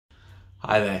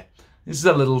Hi there. This is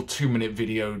a little 2-minute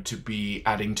video to be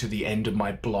adding to the end of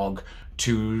my blog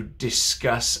to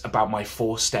discuss about my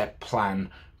 4-step plan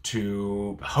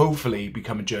to hopefully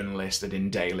become a journalist at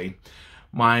InDaily.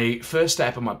 My first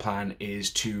step of my plan is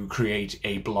to create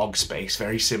a blog space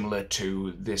very similar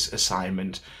to this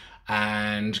assignment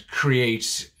and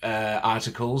create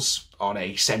articles on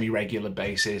a semi-regular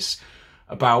basis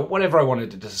about whatever I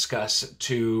wanted to discuss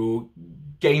to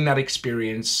gain that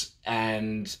experience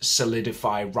and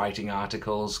solidify writing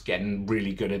articles, getting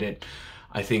really good at it.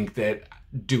 I think that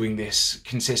doing this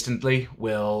consistently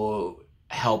will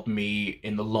help me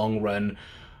in the long run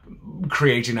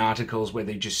creating articles where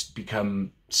they just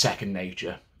become second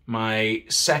nature. My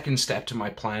second step to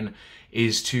my plan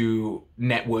is to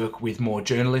network with more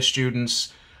journalist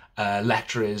students,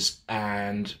 lecturers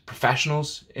and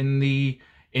professionals in the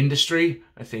industry.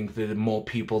 I think the more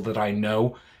people that I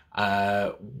know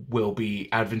will be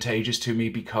advantageous to me,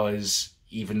 because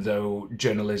even though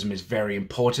journalism is very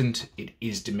important, it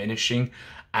is diminishing,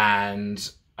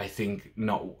 and I think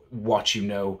not what you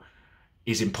know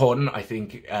is important. I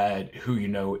think who you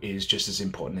know is just as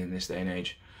important in this day and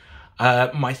age.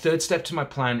 My third step to my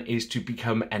plan is to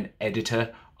become an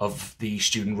editor of the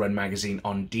student-run magazine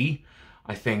On D.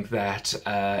 I think that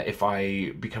if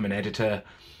I become an editor,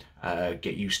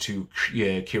 get used to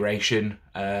curation,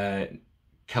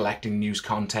 collecting news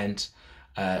content,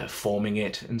 forming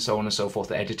it, and so on and so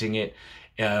forth, editing it,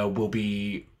 will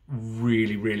be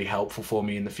really helpful for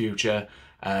me in the future,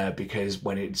 because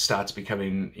when it starts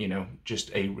becoming,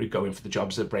 just going for the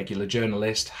jobs of a regular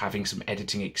journalist, having some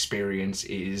editing experience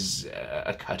is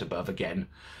a cut above again.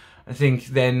 I think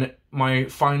then my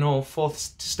final fourth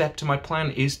step to my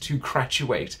plan is to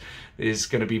graduate. It is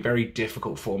going to be very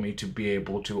difficult for me to be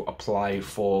able to apply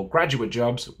for graduate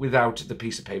jobs without the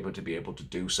piece of paper to be able to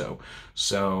do so.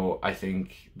 So I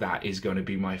think that is going to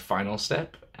be my final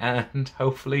step, and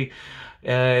hopefully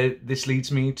this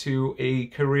leads me to a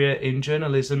career in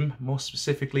journalism, more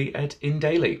specifically at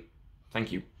InDaily.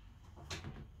 Thank you.